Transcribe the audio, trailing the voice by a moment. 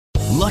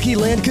Lucky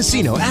Land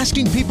Casino,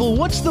 asking people,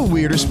 what's the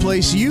weirdest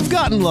place you've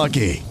gotten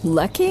lucky?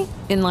 Lucky?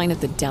 In line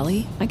at the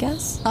deli, I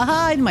guess?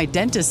 Aha, in my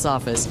dentist's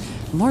office.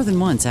 More than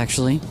once,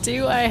 actually.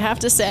 Do I have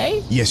to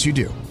say? Yes, you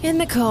do. In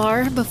the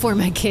car before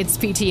my kids'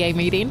 PTA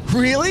meeting.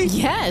 Really?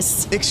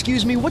 Yes.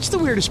 Excuse me, what's the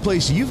weirdest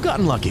place you've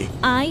gotten lucky?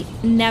 I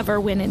never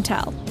win and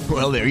tell.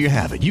 Well, there you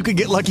have it. You can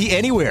get lucky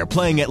anywhere,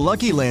 playing at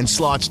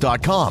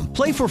LuckyLandSlots.com.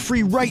 Play for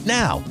free right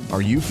now.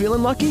 Are you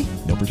feeling lucky?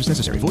 No purchase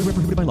necessary. Void where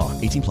prohibited by law.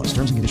 18 plus.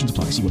 Terms and conditions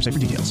apply. See website for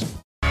details.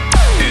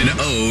 An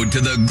ode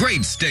to the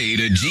great state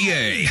of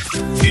GA.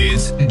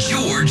 It's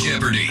George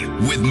Jeopardy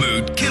with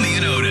Moote, Kimmy,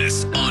 and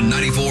Otis on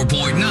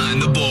 94.9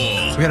 The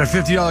Bull. We got a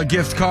 $50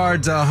 gift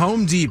card to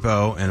Home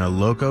Depot and a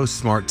Loco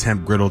Smart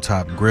Temp Griddle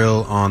Top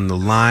Grill on the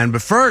line.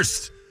 But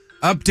first,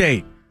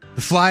 update.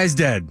 The fly is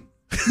dead.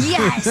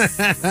 Yes.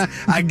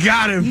 I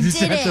got him. You Just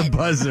did at the it.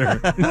 buzzer.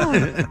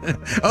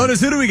 Otis,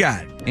 who do we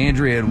got?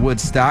 Andrea in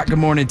Woodstock, good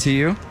morning to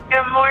you.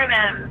 Good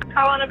morning.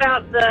 Calling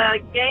about the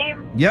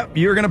game. Yep,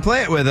 you're going to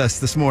play it with us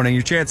this morning.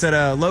 Your chance at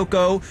a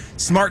Loco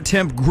Smart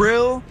Temp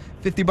Grill,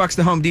 $50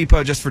 to Home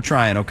Depot just for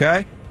trying,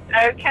 okay?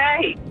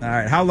 Okay. All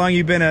right, how long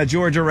you been a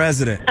Georgia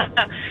resident?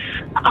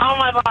 All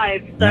my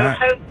life. So All right.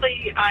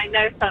 hopefully I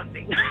know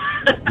something.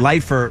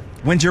 Lifer,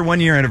 when's your 1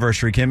 year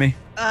anniversary, Kimmy?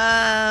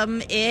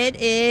 It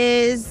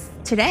is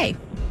today.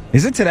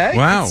 Is it today?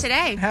 Wow. It's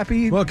today.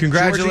 Happy Well,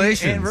 congratulations.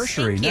 Georgia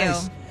anniversary. Thank you.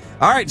 Nice.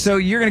 All right, so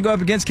you're going to go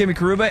up against Kimmy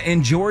Karuba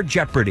in George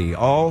Jeopardy.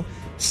 All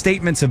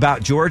statements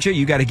about Georgia,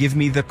 you got to give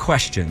me the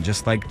question,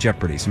 just like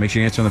Jeopardy. So make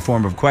sure you answer in the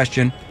form of a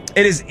question.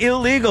 It is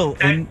illegal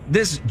in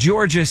this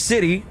Georgia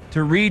city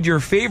to read your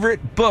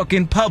favorite book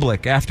in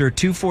public after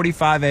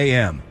 2:45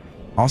 a.m.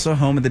 Also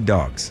home of the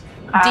dogs.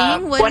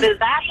 Dean, what is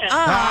that?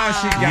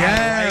 She got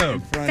Yeah. it right in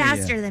front of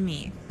faster you. than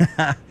me.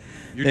 There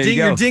you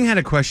go. Your ding had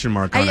a question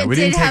mark on I it. We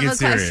did didn't take have it a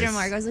serious. question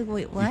mark. I was like,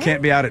 wait, what? You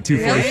can't be out at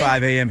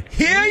 2:45 a.m.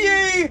 Hear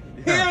ye!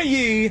 Hear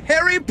ye!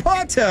 Harry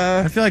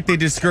Potter! I feel like they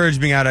discourage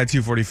being out at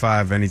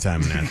 2:45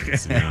 anytime in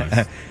Athens, to be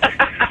honest.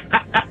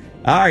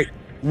 All right.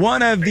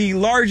 One of the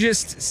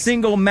largest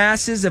single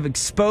masses of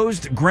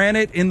exposed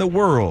granite in the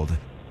world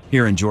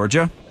here in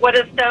Georgia. What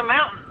is Stone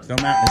Mountain?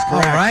 Stone Mountain is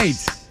All correct. right.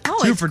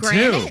 Oh, 2 it's for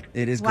granite? 2.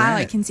 It is Wow, I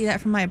granite. can see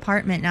that from my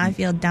apartment. Now I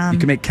feel dumb. You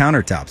can make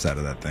countertops out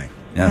of that thing.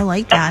 I Yeah.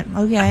 like that.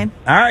 Okay.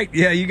 All right.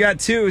 Yeah, you got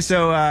 2.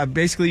 So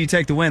basically, you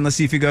take the win. Let's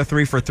see if you go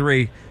 3 for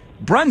 3.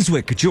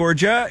 Brunswick,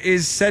 Georgia,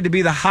 is said to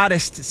be the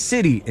hottest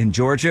city in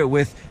Georgia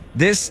with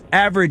this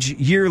average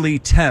yearly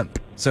temp.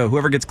 So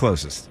whoever gets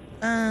closest.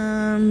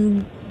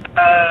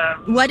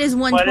 What is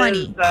What 120?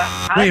 is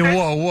Wait,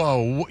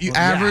 whoa. You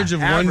average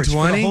of Yeah, average for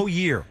 120? the whole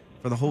year.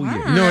 For the whole year. I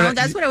don't know.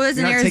 That's what it was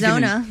in you're not taking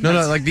Arizona.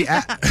 No, like the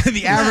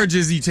the average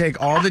is you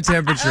take all the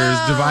temperatures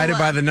divided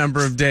by the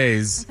number of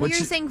days. What you're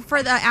saying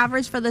for the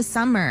average for the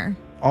summer?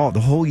 Oh, the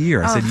whole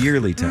year. I said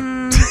yearly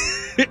temp.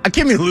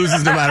 Kimmy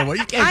loses no matter what.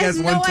 You can't I guess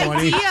have no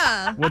 120.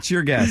 idea. What's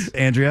your guess,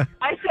 Andrea?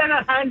 I said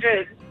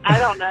 100. I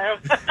don't know.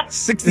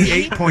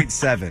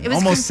 68.7. It was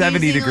Almost 70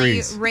 confusingly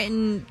degrees.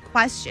 written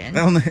question.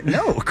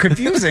 No,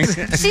 confusing.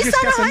 She said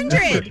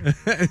 100.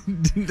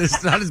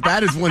 That's not as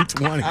bad as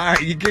 120. All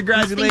right,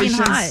 congratulations.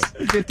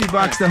 Thinking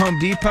 $50 to Home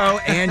Depot,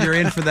 and you're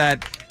in for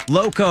that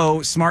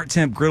Loco Smart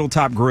Temp Griddle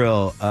Top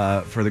Grill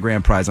for the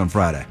grand prize on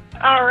Friday.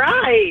 All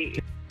right.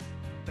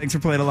 Thanks for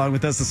playing along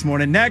with us this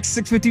morning. Next,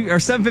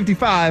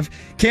 7:55.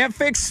 Can't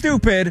fix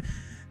stupid.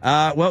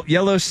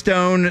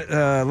 Yellowstone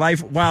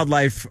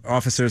wildlife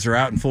officers are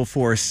out in full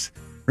force,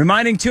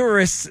 reminding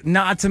tourists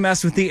not to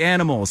mess with the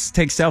animals.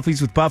 Take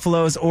selfies with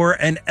buffaloes or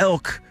an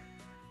elk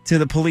to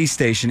the police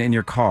station in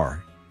your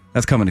car.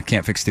 That's coming to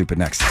Can't Fix Stupid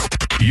next.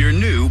 Your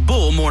new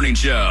Bull Morning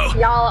Show.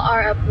 Y'all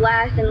are a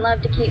blast and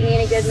love to keep me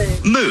in a good mood.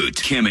 Moote,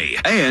 Kimmy,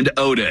 and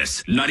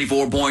Otis.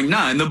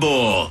 94.9 The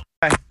Bull.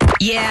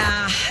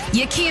 Yeah,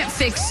 you can't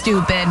fix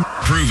stupid.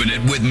 Proving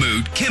it with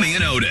Moote, Kimmy,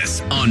 and Otis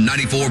on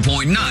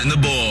 94.9 The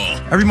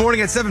Bull. Every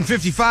morning at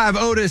 7:55,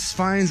 Otis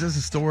finds us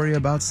a story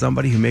about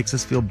somebody who makes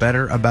us feel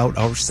better about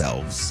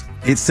ourselves.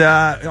 It's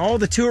all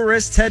the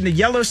tourists heading to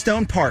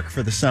Yellowstone Park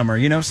for the summer.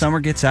 You know, summer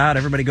gets out.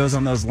 Everybody goes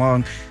on those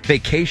long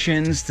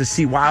vacations to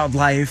see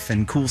wildlife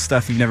and cool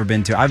stuff you've never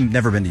been to. I've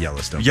never been to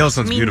Yellowstone.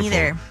 Yellowstone's Me beautiful.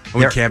 neither. I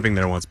went camping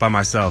there once by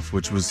myself,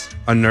 which was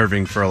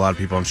unnerving for a lot of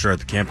people, I'm sure, at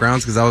the campgrounds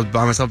because I was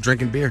by myself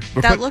drinking beer.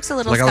 That looks a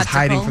little like I was skeptical.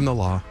 hiding from the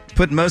law.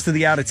 Put most of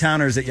the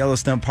out-of-towners at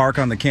Yellowstone Park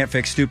on the Can't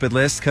Fix Stupid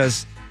list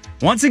because,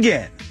 once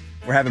again,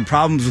 we're having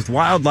problems with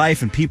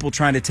wildlife and people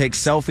trying to take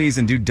selfies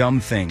and do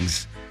dumb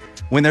things.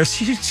 When there's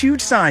huge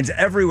signs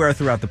everywhere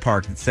throughout the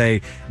park that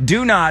say,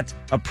 do not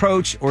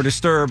approach or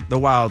disturb the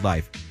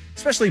wildlife,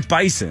 especially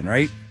bison,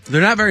 right?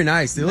 They're not very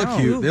nice. They look No.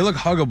 cute. They look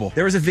huggable.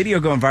 There was a video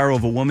going viral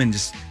of a woman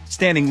just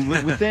standing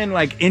within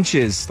like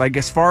inches, like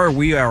as far as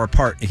we are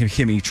apart,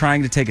 Kimmy,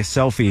 trying to take a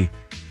selfie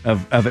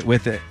of it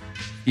with it.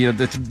 You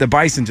know, the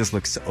bison just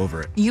looks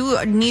over it.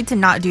 You need to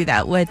not do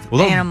that with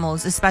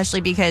animals,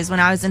 especially because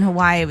when I was in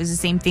Hawaii, it was the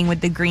same thing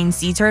with the green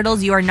sea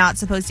turtles. You are not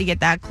supposed to get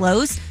that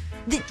close.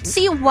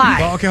 See why?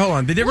 Well, okay, hold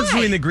on. The difference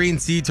between the green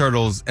sea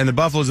turtles and the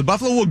buffalo is the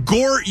buffalo will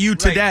gore you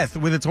to death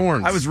with its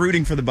horns. I was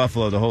rooting for the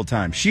buffalo the whole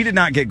time. She did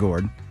not get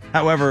gored.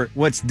 However,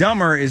 what's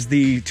dumber is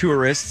the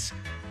tourists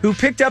who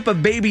picked up a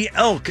baby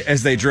elk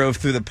as they drove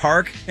through the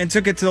park and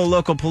took it to the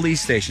local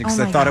police station because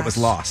they thought it was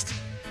lost.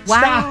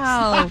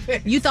 Wow.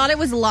 Stop You thought it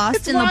was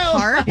lost in the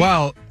park?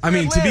 Well, I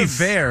mean, to be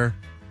fair,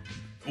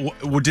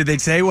 did they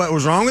say what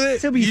was wrong with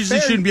it? To be You usually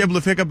fair, shouldn't be able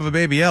to pick up a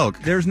baby elk.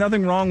 There's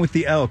nothing wrong with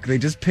the elk. They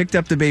just picked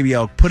up the baby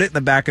elk, put it in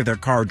the back of their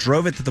car,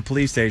 drove it to the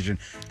police station.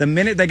 The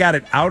minute they got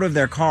it out of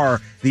their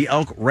car, the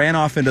elk ran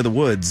off into the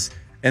woods.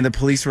 And the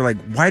police were like,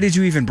 why did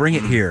you even bring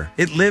it here?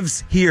 It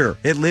lives here.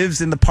 It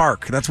lives in the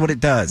park. That's what it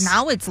does.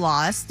 Now it's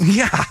lost.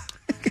 Yeah.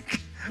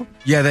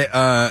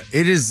 Yeah,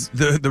 it is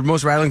the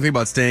most rattling thing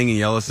about staying in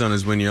Yellowstone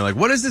is when you're like,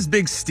 what is this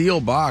big steel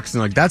box?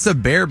 And like, that's a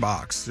bear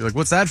box. You're like,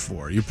 what's that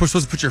for? You're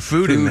supposed to put your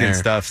food in there and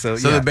stuff. So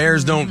the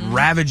bears don't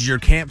ravage your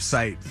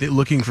campsite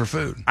looking for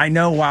food. I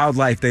know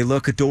wildlife. They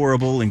look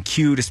adorable and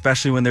cute,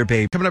 especially when they're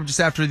baby. Coming up just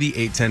after the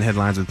 8:10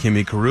 headlines with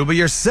Kimmy Karuba.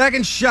 Your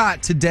second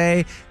shot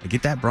today to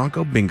get that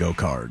Bronco bingo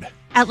card.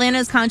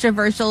 Atlanta's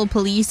controversial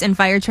police and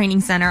fire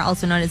training center,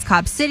 also known as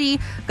Cop City,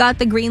 got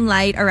the green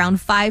light around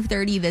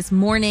 5:30 this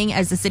morning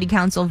as the city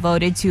council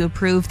voted to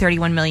approve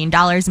 $31 million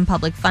in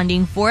public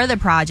funding for the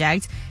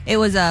project. It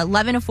was a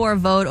 11-4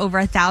 vote. Over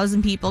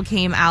 1,000 people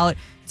came out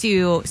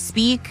to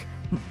speak,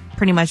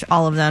 pretty much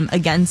all of them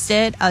against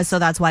it. So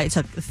that's why it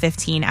took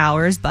 15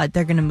 hours, but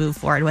they're going to move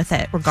forward with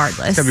it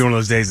regardless. It's going to be one of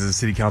those days as a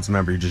city council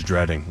member you're just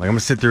dreading. Like, I'm going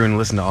to sit through and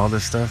listen to all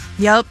this stuff.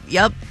 Yep.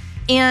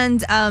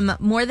 And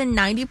more than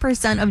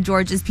 90% of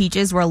Georgia's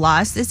peaches were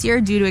lost this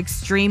year due to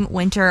extreme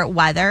winter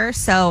weather.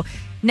 So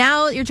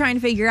now you're trying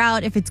to figure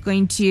out if it's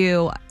going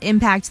to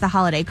impact the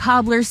holiday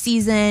cobbler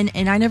season.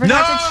 And I never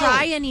got to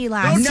try any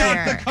last year.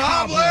 Don't take the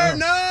cobbler,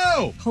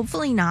 no!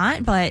 Hopefully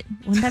not, but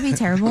wouldn't that be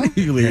terrible?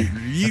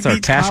 That's our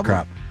cash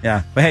crop.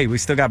 Yeah. But hey, we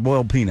still got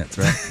boiled peanuts,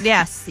 right?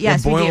 Yes,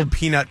 the we boiled do.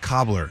 peanut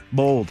cobbler.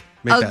 Bold.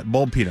 Make that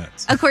boiled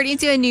peanuts. According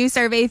to a new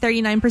survey,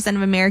 39%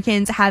 of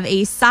Americans have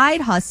a side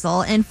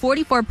hustle and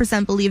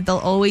 44% believe they'll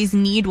always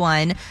need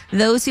one.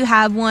 Those who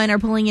have one are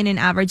pulling in an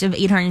average of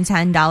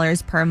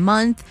 $810 per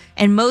month,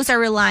 and most are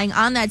relying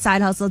on that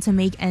side hustle to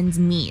make ends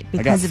meet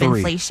because of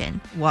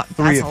inflation. Well,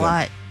 that's a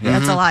lot. Yeah.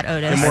 That's a lot,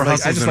 Otis. And more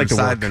hustles I just on like the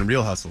to side work. than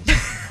real hustles.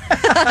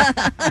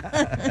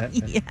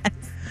 Yes.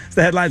 It's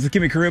the headlines with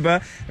Kimmy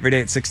Karuba every day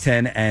at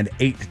 6:10 and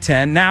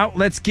 8:10. Now,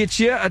 let's get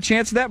you a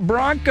chance at that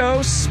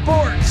Bronco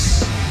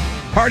Sports.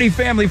 Party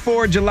Family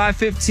Ford, July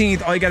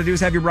 15th. All you got to do is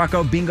have your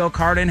Bronco bingo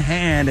card in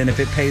hand, and if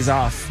it pays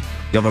off,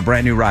 you'll have a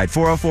brand new ride.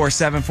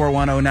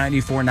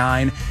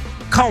 404-741-0949.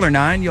 Caller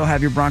 9, you'll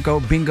have your Bronco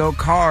bingo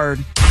card.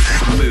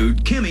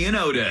 Moote, Kimmy, and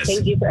Otis.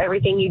 Thank you for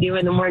everything you do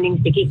in the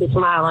mornings to keep a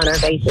smile on our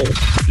faces.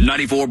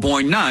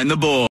 94.9 The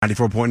Bull.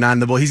 94.9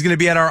 The Bull. He's going to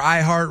be at our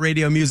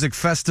iHeartRadio Music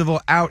Festival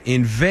out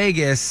in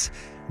Vegas.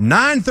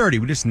 9:30.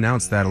 We just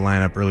announced that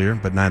lineup earlier,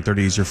 but 9:30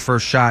 is your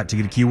first shot to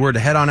get a keyword to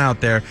head on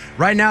out there.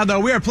 Right now, though,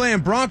 we are playing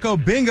Bronco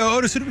Bingo.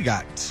 Otis, who do we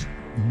got?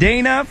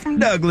 Dana from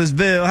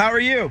Douglasville. How are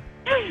you?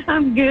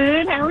 I'm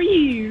good. How are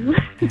you?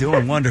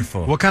 Doing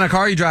wonderful. What kind of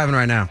car are you driving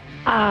right now?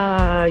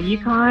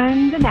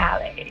 Yukon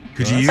Denali.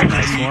 Could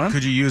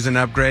you use an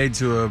upgrade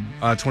to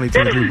a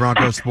 2023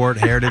 Bronco Sport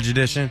Heritage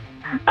Edition?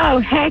 Oh,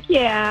 heck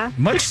yeah.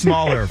 Much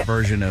smaller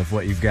version of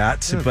what you've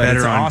got, but better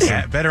it's on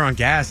awesome. better on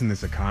gas in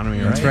this economy.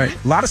 That's right.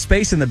 A lot of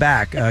space in the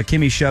back.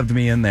 Kimmy shoved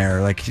me in there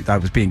like I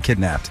was being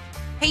kidnapped.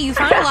 Hey, you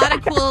found a lot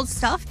of cool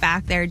stuff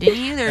back there,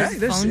 didn't you? There's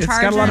phone it's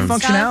charger got a lot of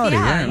and stuff. functionality.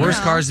 Yeah, Yeah.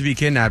 Worst cars to be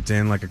kidnapped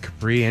in, like a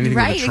Capri, anything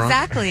Right, in the trunk.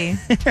 exactly.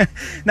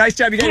 Nice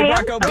job. You got your Hey,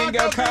 Bronco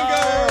bingo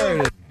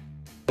card.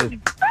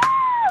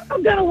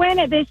 I'm going to win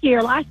it this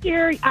year. Last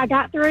year, I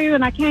got through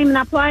and I came and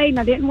I played and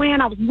I didn't win.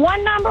 I was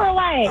one number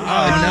away.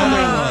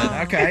 Another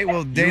one. Okay,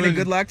 well, Dana,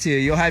 good luck to you.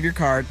 You'll have your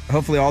card.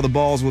 Hopefully all the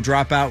balls will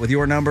drop out with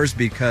your numbers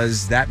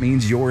because that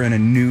means you're in a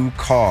new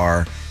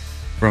car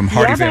from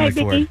Hardy Family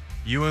baby. Ford.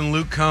 You and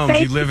Luke Combs,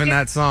 you live in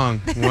that song.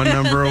 One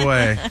number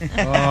away.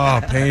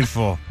 Oh,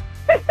 painful.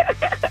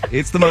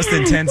 It's the most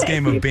intense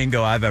game of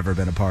bingo I've ever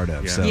been a part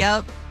of. So,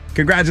 Yep.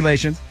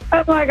 congratulations.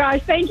 Oh, my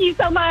gosh. Thank you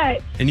so much.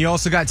 And you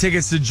also got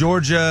tickets to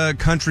Georgia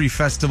Country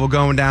Festival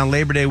going down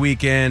Labor Day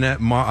weekend,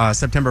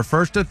 September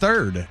 1st to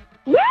 3rd.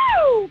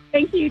 Woo!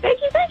 Thank you. Thank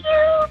you. Thank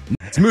you.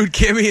 It's Moote,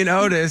 Kimmy, and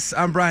Otis.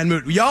 I'm Brian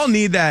Moote. Y'all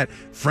need that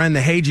friend,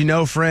 the Hey, you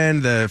know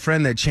friend, the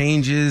friend that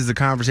changes the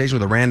conversation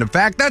with a random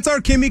fact. That's our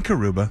Kimmy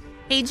Karuba.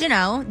 Hey, you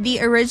know, the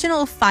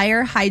original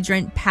fire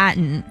hydrant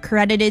patent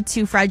credited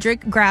to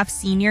Frederick Graf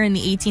Sr. in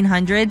the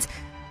 1800s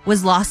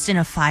was lost in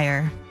a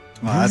fire.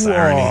 Wow, that's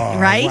irony.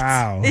 Right?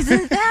 Wow.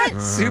 Isn't that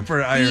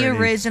Super irony. the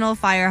original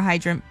fire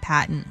hydrant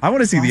patent? I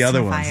want to see the Lost other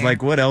in ones. fire.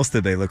 Like, what else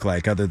did they look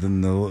like other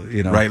than the,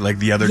 Right, like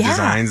the other Yeah.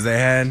 designs they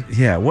had.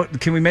 Yeah, what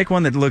can we make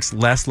one that looks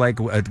less like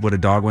what a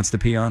dog wants to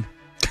pee on?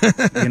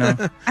 You know?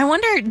 I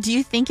wonder, do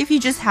you think if you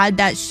just had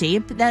that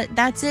shape,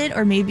 that's it?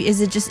 Or maybe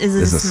is it a Is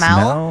it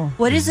smell?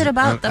 What is it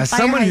about the As fire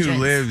someone hydrants?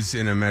 who lives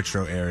in a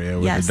metro area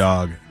with Yes. a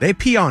dog, they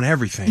pee on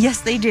everything.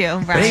 Yes, they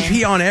do, Brian. They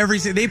pee on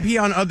everything. They pee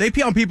on other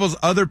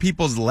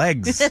people's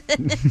legs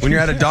when you're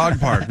at a dog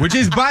park, which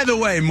is, by the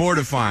way,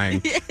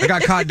 mortifying. I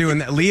got caught doing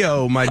that.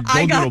 Leo, my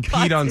golden doodle,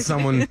 peed on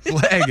someone's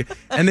leg,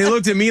 and they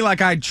looked at me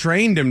like I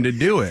trained him to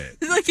do it.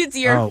 Like it's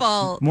your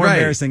fault. More Right.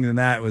 embarrassing than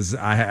that was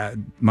I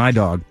had my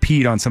dog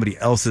peed on somebody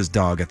else's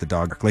dog at the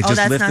dog park. Like Oh, just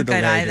that's lifted not the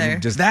good leg either.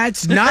 and just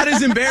That's not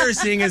as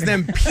embarrassing as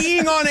them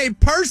peeing on a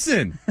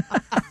person.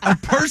 A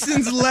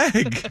person's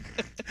leg.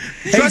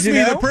 Trust you me,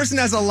 know? the person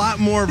has a lot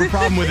more of a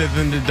problem with it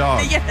than the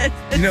dog. Yes.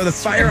 you know the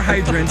fire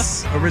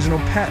hydrant's original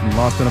patent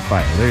lost in a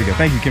fire. There you go.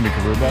 Thank you, Kimmy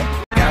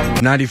Karuba.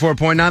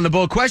 94.9 The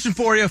Bull. Question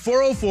for you,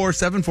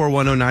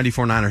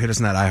 404-741-0949, or hit us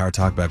in that iHeart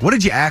Talkback. What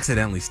did you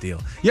accidentally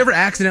steal? You ever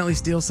accidentally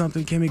steal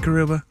something, Kimmy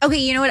Karuba? Okay,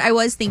 you know what? I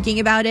was thinking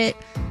about it.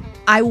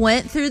 I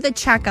went through the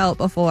checkout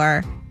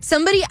before.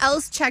 Somebody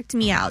else checked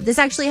me out. This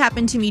actually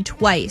happened to me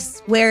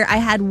twice, where I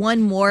had one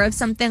more of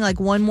something, like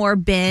one more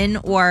bin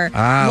or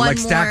one like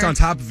stacked more- on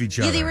top of each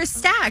other. Yeah, they were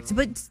stacked,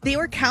 but they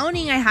were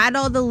counting. I had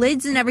all the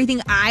lids and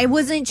everything. I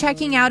wasn't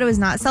checking out. It was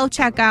not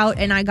self-checkout,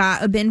 and I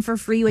got a bin for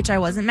free, which I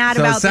wasn't mad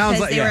So it about sounds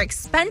because like- they yeah. were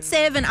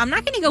expensive, and I'm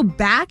not going to go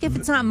back if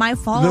it's not my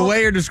fault. The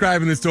way you're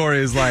describing the story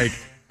is like,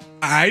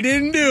 I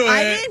didn't do it.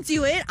 I didn't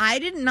do it. I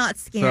did not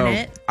scan So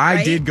it. I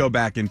right? did go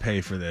back and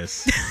pay for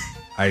this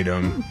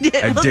item Yeah,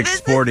 at well, Dick's this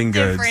is Sporting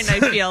Goods. different,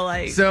 I feel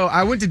like. So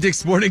I went to Dick's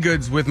Sporting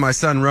Goods with my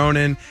son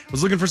Ronan.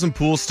 Was looking for some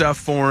pool stuff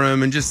for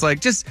him and just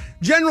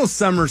general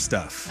summer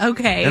stuff.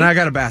 Okay. And I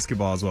got a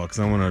basketball as well because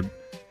I want to.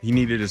 He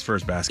needed his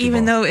first basketball.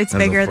 Even though it's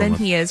as a bigger than 4-month.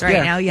 he is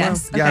right now,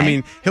 yes. Well, yeah, I Okay.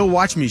 mean, he'll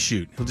watch me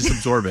shoot. He'll just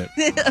absorb it.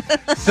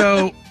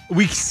 So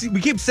we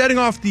keep setting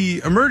off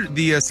the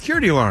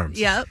security alarms.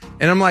 Yep.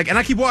 And I'm like, and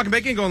I keep walking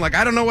back in going like,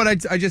 I don't know what I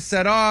just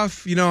set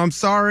off. You know, I'm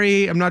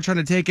sorry. I'm not trying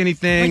to take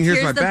anything. Like, here's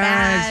here's my the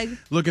bags. bag.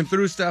 Looking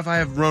through stuff. I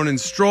have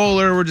Ronan's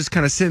stroller. We're just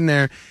kind of sitting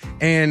there.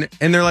 And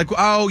they're like,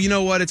 oh, you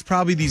know what? It's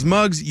probably these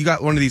mugs. You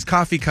got one of these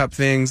coffee cup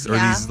things or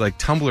Yeah. these like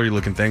tumbler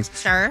looking things.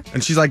 Sure.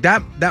 And she's like,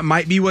 that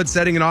might be what's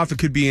setting it off. It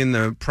could be in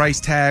the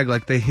price tag,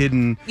 like the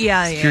hidden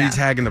security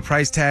tag and the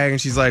price tag. And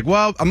she's like,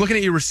 well, I'm looking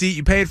at your receipt.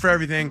 You paid for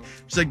everything.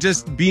 She's like,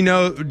 just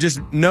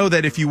know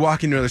that if you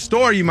walk into the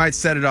store, you might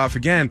set it off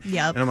again.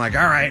 Yep. And I'm like,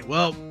 all right,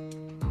 well,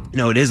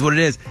 it is what it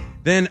is.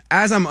 Then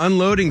as I'm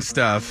unloading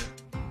stuff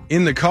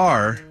in the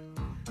car,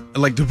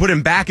 like to put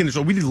him back in the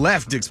stroller, we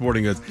left Dick's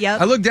Sporting Goods.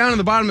 Yep. I look down in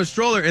the bottom of the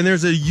stroller and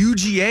there's a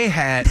UGA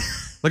hat.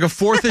 Like a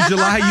 4th of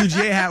July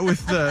UGA hat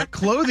with the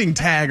clothing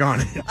tag on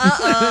it.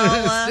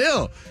 Uh-oh.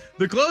 Still,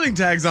 the clothing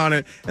tag's on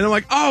it. And I'm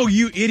like, oh,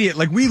 you idiot.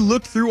 Like, we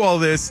looked through all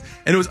this,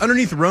 and it was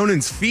underneath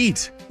Ronan's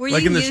feet. Were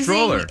like you in the using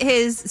stroller.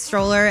 his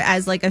stroller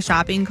as like a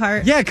shopping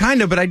cart? Yeah,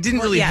 kind of, but I didn't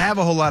Well, really yeah. have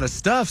a whole lot of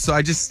stuff, so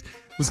I just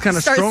was kind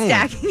of Start strolling.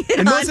 stacking it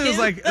and on most of it was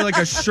him. like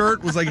a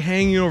shirt was like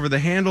hanging over the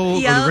handle or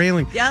the Yep,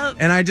 railing. yep.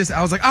 And I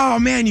was like, oh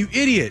man, you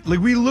idiot. Like,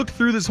 we looked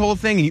through this whole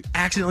thing and you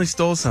accidentally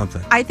stole something.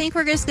 I think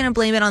we're just going to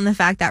blame it on the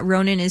fact that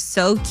Ronan is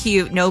so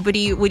cute.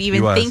 Nobody would even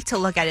He was. think to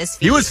look at his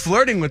feet. He was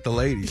flirting with the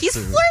ladies. He's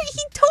too.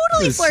 He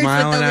totally He was flirts with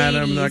smiling the at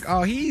ladies. him like,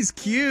 oh, he's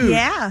cute.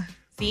 Yeah.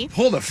 See?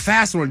 Pulled a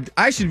fast one.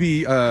 I should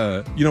be,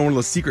 one of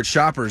those secret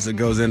shoppers that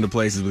goes into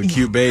places with a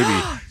cute baby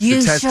You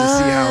to test to see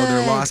how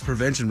their should. loss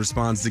prevention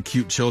responds to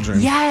cute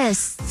children.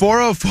 Yes.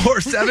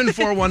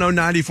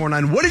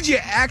 404-741-0949. What did you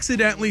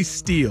accidentally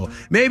steal?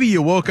 Maybe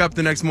you woke up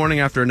the next morning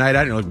after a night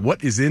out and you're like,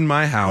 what is in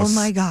my house? Oh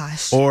my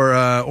gosh.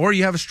 Or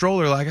you have a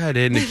stroller like I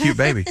did and a cute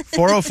baby.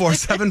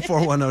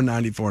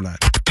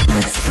 404-741-0949.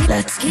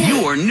 Let's get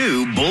your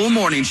new Bull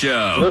Morning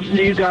Show. Listen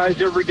to you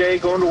guys every day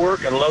going to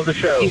work and love the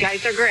show. You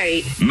guys are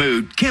great.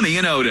 Moote, Kimmy,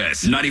 and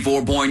Otis.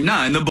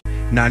 94.9 The Bull.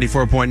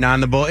 94.9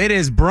 The Bull. It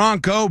is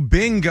Bronco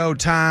Bingo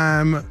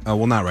time.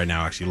 Well, not right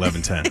now, actually,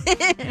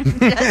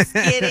 11:10. Just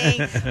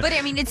kidding. But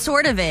I mean, it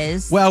sort of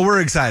is. Well, we're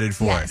excited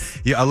for Yes.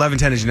 it. Yeah,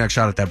 11:10 is your next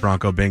shot at that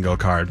Bronco Bingo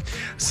card.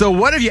 So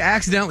what have you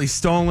accidentally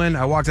stolen?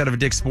 I walked out of a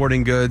Dick's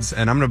Sporting Goods,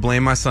 and I'm going to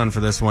blame my son for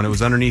this one. It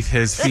was underneath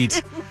his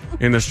feet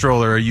in the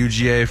stroller, a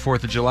UGA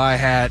 4th of July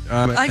hat.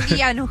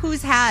 Yeah, no,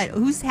 whose hat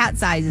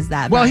size is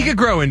that? Well, Brian? he could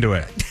grow into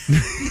it.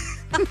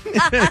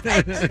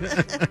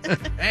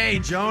 Hey,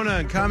 Jonah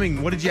and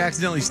Cumming, what did you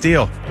accidentally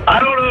steal? I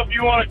don't know if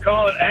you want to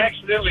call it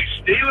accidentally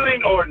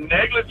stealing or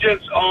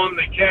negligence on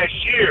the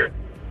cashier.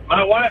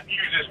 My wife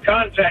uses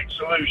contact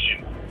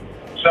solution.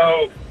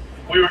 So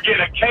we were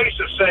getting a case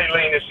of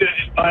saline instead of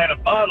just buying a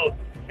bottle,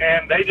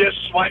 and they just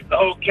swiped the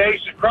whole case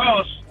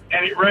across,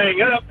 and it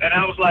rang up, and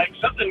I was like,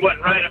 something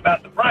wasn't right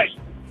about the price.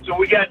 So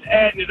we got to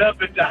adding it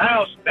up at the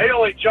house. They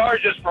only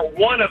charge us for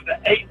one of the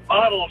 8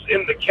 bottles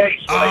in the case.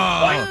 So they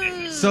swiped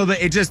it. So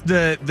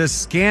the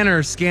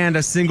scanner scanned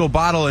a single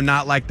bottle and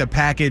not like the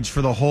package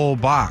for the whole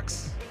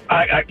box.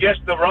 I guess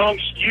the wrong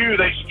SKU,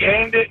 they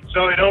scanned it,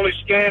 so it only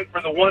scanned for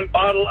the one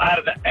bottle out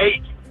of the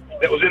 8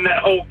 that was in that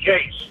whole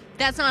case.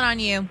 That's not on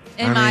you,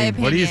 in my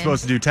opinion. What are you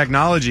supposed to do?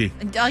 Technology.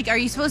 Like, are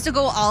you supposed to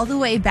go all the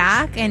way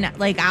back and,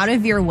 like, out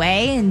of your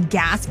way and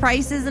gas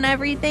prices and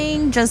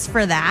everything just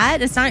for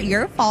that? It's not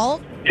your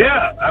fault.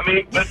 Yeah, I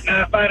mean, but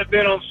now if I'd have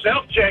been on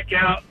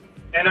self-checkout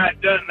and I'd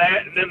done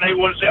that, and then they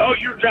want to say, oh,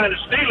 you're trying to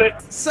steal it.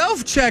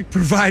 Self-check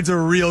provides a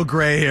real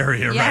gray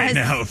area right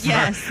now.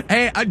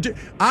 Hey,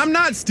 I'm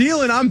not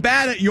stealing. I'm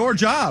bad at your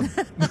job.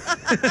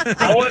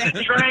 I wasn't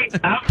trained.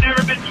 I've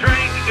never been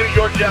trained to do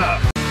your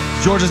job.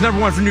 Georgia's number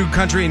one for new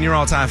country and your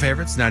all-time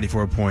favorites,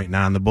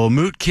 94.9 The Bull.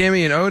 Moote,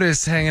 Kimmy, and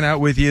Otis hanging out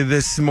with you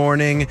this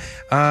morning.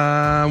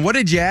 What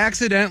did you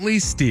accidentally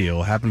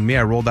steal? Happened to me.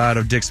 I rolled out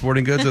of Dick's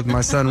Sporting Goods with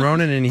my son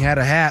Ronan, and he had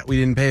a hat we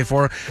didn't pay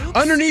for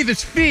underneath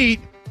his feet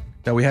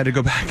that we had to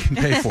go back and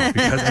pay for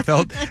because I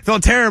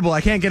felt terrible.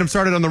 I can't get him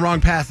started on the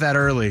wrong path that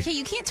early. Okay,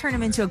 you can't turn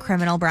him into a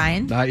criminal,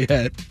 Brian. Not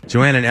yet.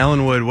 Joanne and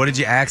Ellenwood, what did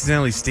you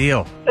accidentally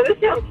steal? So this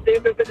sounds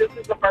stupid, but this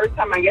is the first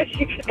time I guess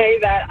you could say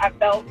that I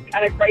felt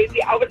kind of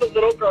crazy. I was a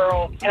little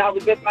girl, and I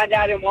was with my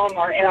dad in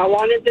Walmart, and I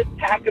wanted this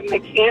pack of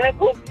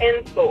mechanical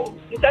pencils.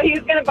 And so he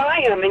was going to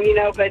buy them, and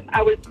but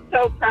I was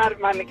so proud of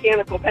my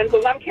mechanical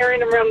pencils. I'm carrying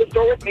them around the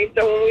store with me,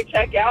 so when we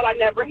check out, I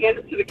never hand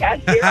them to the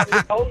cashier. I'm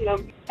just holding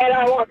them. And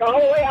I walk all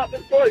the way out the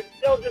store,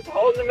 still just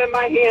holding them in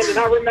my hand. And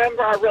I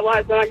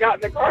realized when I got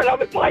in the car, and I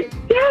was like,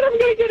 Dad, I'm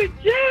going to go to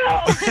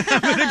jail.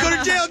 I'm going to go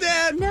to jail,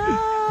 Dad.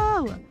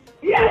 No.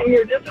 Yeah, and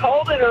you're just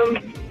holding them,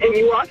 and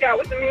you walk out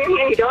with them in your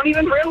hand. You don't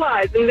even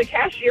realize, and the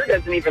cashier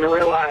doesn't even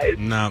realize.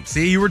 No.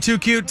 See, you were too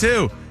cute,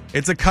 too.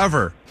 It's a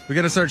cover. We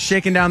got to start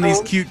shaking down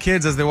these cute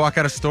kids as they walk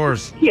out of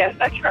stores. Yes,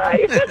 I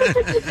try.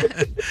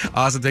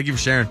 Awesome. Thank you for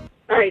sharing.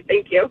 All right,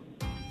 thank you.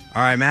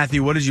 All right,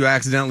 Matthew, what did you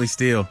accidentally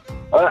steal?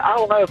 I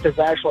don't know if it's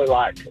actually,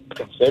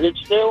 considered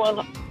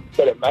stealing,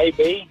 but it may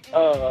be.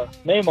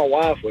 Me and my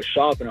wife was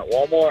shopping at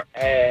Walmart,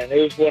 and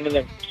it was one of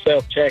them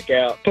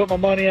self-checkout. Put my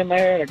money in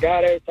there, and I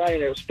got everything,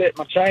 and it was spitting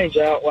my change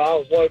out while I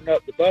was loading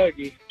up the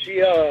buggy.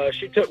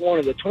 She took one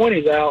of the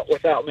 20s out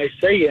without me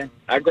seeing.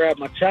 I grabbed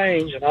my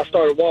change, and I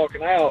started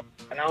walking out,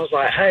 and I was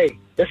like, hey,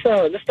 this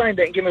thing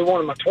didn't give me one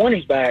of my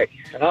 20s back.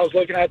 And I was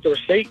looking at the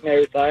receipt and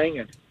everything,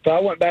 and so I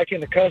went back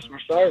into customer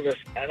service,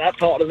 and I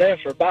talked to them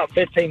for about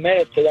 15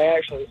 minutes till they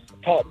actually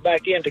talked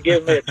back in to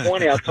give me a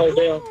 20. I told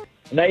them,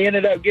 and they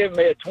ended up giving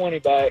me a 20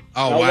 back.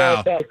 Oh, I wow.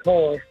 walked out the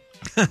car,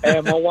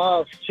 and my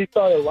wife, she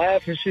started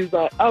laughing. She was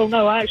like, oh,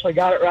 no, I actually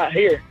got it right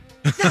here.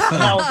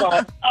 And I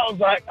was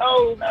like,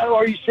 oh, no,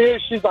 are you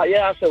serious? She's like,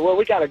 yeah. I said, well,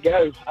 we got to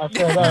go. I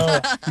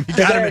said,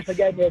 they actually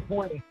gave me a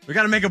 20. We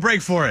got to make a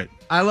break for it.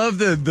 I love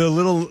the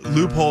little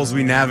loopholes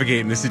we navigate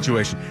in this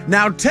situation.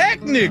 Now,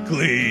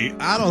 technically,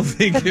 I don't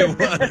think it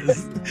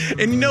was.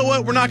 And you know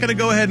what? We're not going to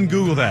go ahead and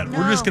Google that. No.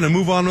 We're just going to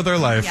move on with our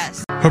life.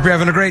 Yes. Hope you're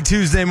having a great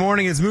Tuesday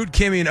morning. It's Moote,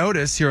 Kimmy, and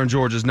Otis here on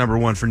Georgia's number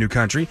one for new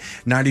country,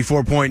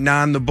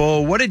 94.9 The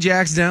Bull. What did you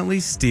accidentally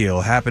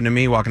steal? Happened to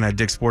me walking out of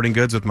Dick's Sporting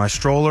Goods with my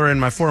stroller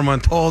and my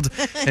 4-month-old.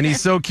 And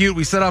he's so cute.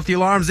 We set off the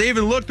alarms. They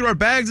even looked through our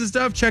bags and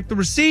stuff, checked the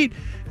receipt,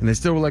 and they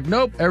still were like,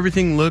 nope,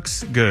 everything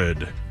looks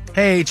good.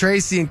 Hey,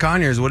 Tracy and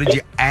Conyers, what did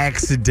you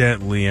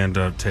accidentally end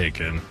up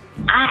taking?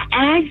 I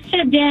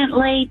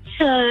accidentally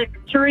took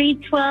 3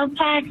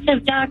 12-packs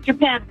of Dr.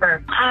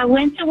 Pepper. I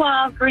went to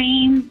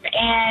Walgreens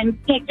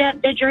and picked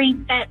up the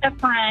drinks at the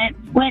front,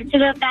 went to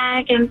the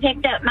back and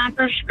picked up my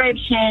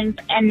prescriptions,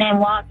 and then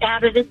walked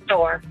out of the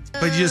store.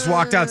 But you just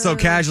walked out so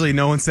casually,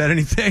 no one said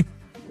anything?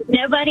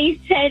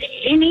 Nobody said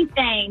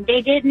anything.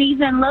 They didn't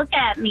even look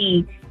at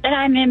me. But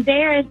I'm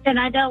embarrassed and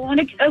I don't want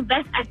to go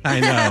back.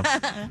 I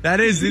know. That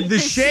is the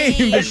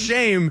shame. The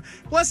shame.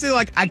 Plus,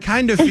 I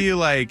kind of feel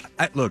like,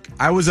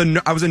 I was a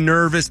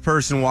nervous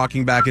person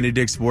walking back into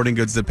Dick's Sporting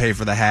Goods to pay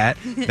for the hat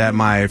that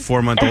my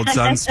 4-month-old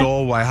son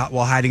stole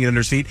while hiding it under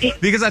his feet.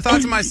 Because I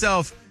thought to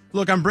myself,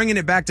 look, I'm bringing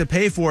it back to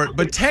pay for it,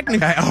 but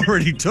technically I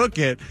already took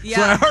it,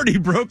 so I already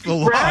broke the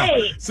law.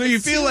 Right. So you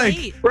feel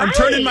like I'm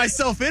turning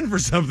myself in for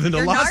something,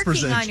 the loss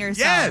percentage. On yourself.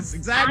 Yes,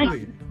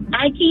 exactly.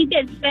 I keep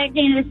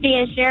expecting to see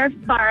a sheriff's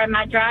car in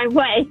my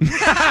driveway.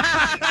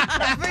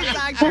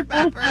 Dr.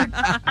 Pepper.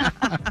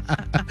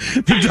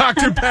 The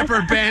Dr.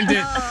 Pepper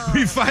bandit.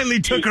 We finally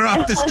took her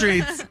off the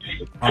streets.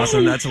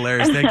 Awesome. That's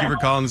hilarious. Thank you for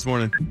calling this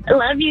morning.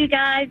 Love you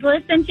guys.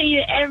 Listen to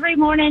you every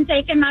morning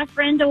taking my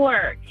friend to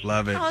work.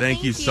 Love it.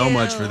 Thank you so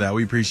much for that.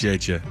 We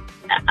appreciate you.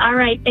 All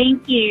right.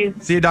 Thank you.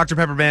 See you, Dr.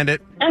 Pepper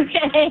Bandit.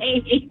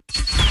 Okay.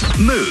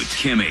 Moote,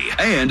 Kimmy,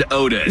 and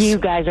Otis. You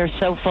guys are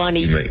so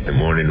funny. You make the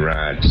morning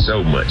ride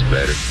so much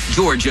better.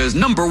 Georgia's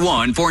number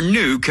one for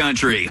new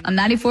country. On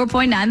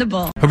 94.9 The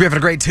Bull. Hope you're having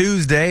a great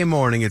Tuesday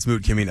morning. It's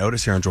Moote, Kimmy, and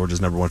Otis here on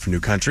Georgia's number one for new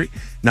country,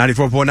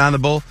 94.9 The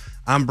Bull.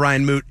 I'm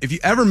Brian Moote. If you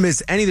ever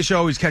miss any of the show,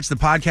 always catch the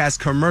podcast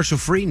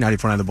commercial-free,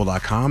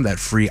 949thebull.com, that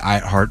free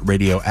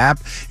iHeartRadio app.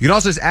 You can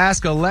also just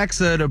ask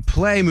Alexa to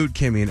play Moote,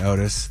 Kimmy, and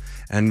Otis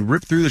and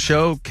rip through the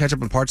show, catch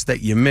up on parts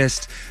that you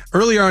missed.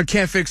 Earlier on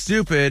Can't Fix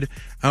Stupid,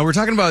 we're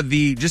talking about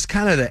the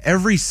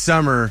every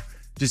summer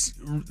just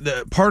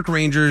the park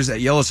rangers at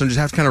Yellowstone just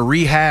have to kind of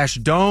rehash.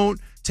 Don't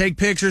take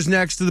pictures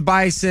next to the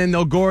bison.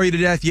 They'll gore you to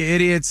death, you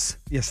idiots.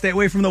 Yeah, stay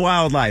away from the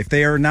wildlife.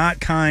 They are not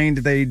kind.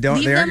 They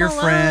aren't your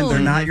friend. They're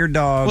not your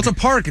dog. Well, it's a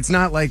park. It's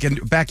not like a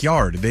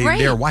backyard.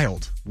 They're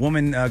wild.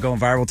 Woman going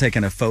viral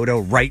taking a photo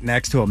right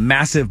next to a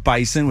massive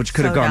bison, which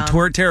could have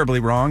gone terribly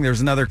wrong.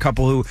 There's another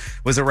couple who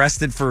was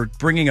arrested for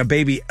bringing a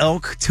baby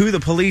elk to the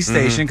police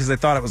station because they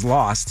thought it was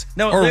lost.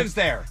 No, it lives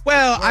there.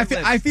 Well,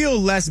 I feel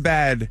less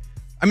bad.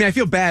 I mean, I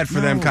feel bad for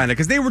them, kind of,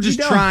 because they were just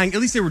trying.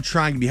 At least they were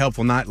trying to be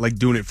helpful, not like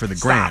doing it for the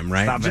gram,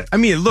 right? Stop it. I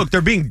mean, look, they're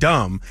being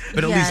dumb,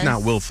 but at least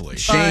not willfully.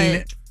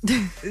 Shane,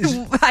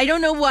 I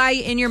don't know why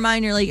in your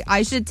mind you're like,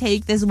 I should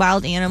take this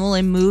wild animal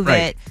and move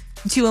it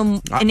to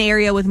an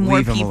area with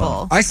more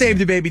people. I saved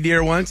a baby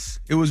deer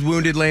once. It was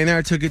wounded laying there.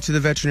 I took it to the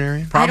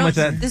veterinarian.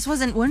 This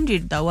wasn't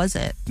wounded, though, was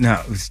it?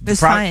 No, it was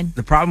fine.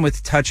 The problem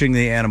with touching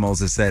the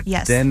animals is that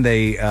then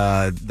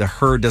the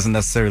herd doesn't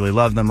necessarily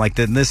love them. Like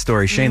in this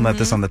story, Shane left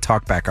this on the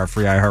Talkback, our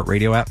free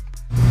iHeartRadio app.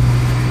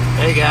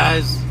 Hey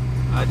guys,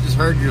 I just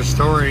heard your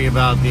story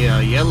about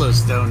the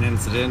Yellowstone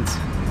incident.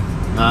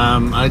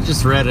 I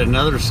just read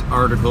another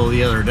article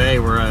the other day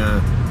where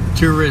a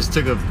tourist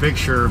took a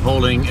picture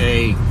holding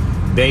a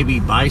baby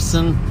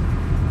bison,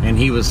 and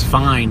he was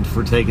fined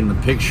for taking the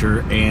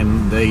picture,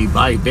 and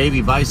the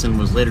baby bison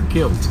was later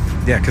killed.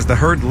 Yeah, because the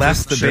herd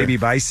left the baby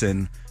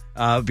bison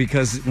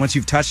because once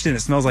you've touched it, it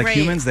smells like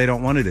humans. They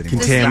don't want it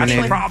anymore.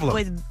 Contaminated. Problem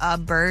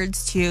with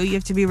birds too. You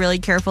have to be really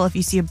careful. If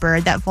you see a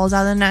bird that falls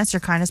out of the nest, you're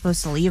kind of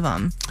supposed to leave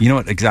them. You know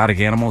what exotic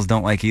animals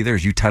don't like either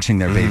is you touching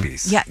their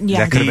babies. Yeah.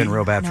 That could have been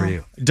real bad for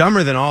you.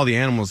 Dumber than all the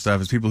animal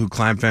stuff is people who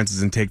climb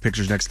fences and take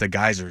pictures next to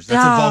geysers.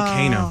 That's a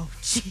volcano.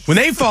 Jeez. When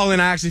they fall in,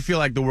 I actually feel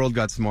like the world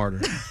got smarter.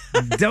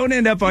 Don't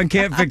end up on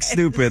Can't Fix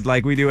Stupid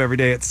like we do every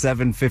day at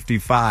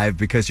 7:55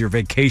 because your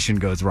vacation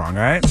goes wrong,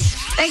 all right?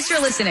 Thanks for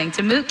listening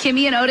to Moote,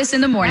 Kimmy, and Otis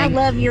in the morning. I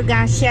love your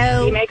guys'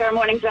 show. You make our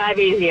morning drive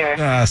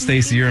easier.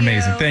 Stacey, you're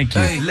amazing. Thank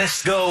you. Hey,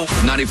 let's go.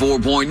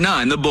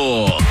 94.9 The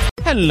Bull.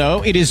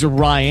 Hello, it is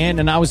Ryan,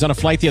 and I was on a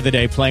flight the other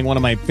day playing one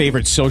of my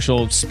favorite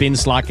social spin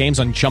slot games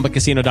on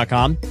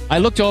ChumbaCasino.com. I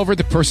looked over at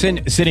the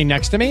person sitting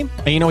next to me,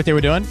 and you know what they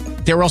were doing?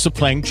 They were also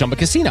playing Chumba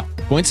Casino.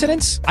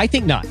 Coincidence? I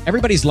think not.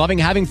 Everybody's loving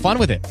having fun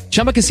with it.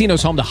 Chumba Casino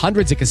is home to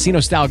hundreds of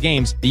casino-style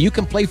games that you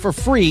can play for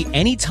free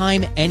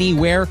anytime,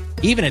 anywhere,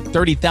 even at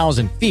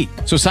 30,000 feet.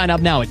 So sign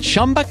up now at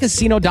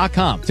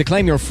ChumbaCasino.com to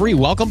claim your free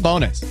welcome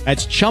bonus.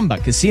 That's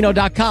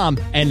ChumbaCasino.com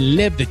and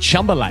live the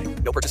Chumba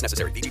life. No purchase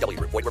necessary. VGW.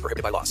 Void where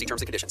prohibited by law. See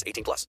terms and conditions. 18+.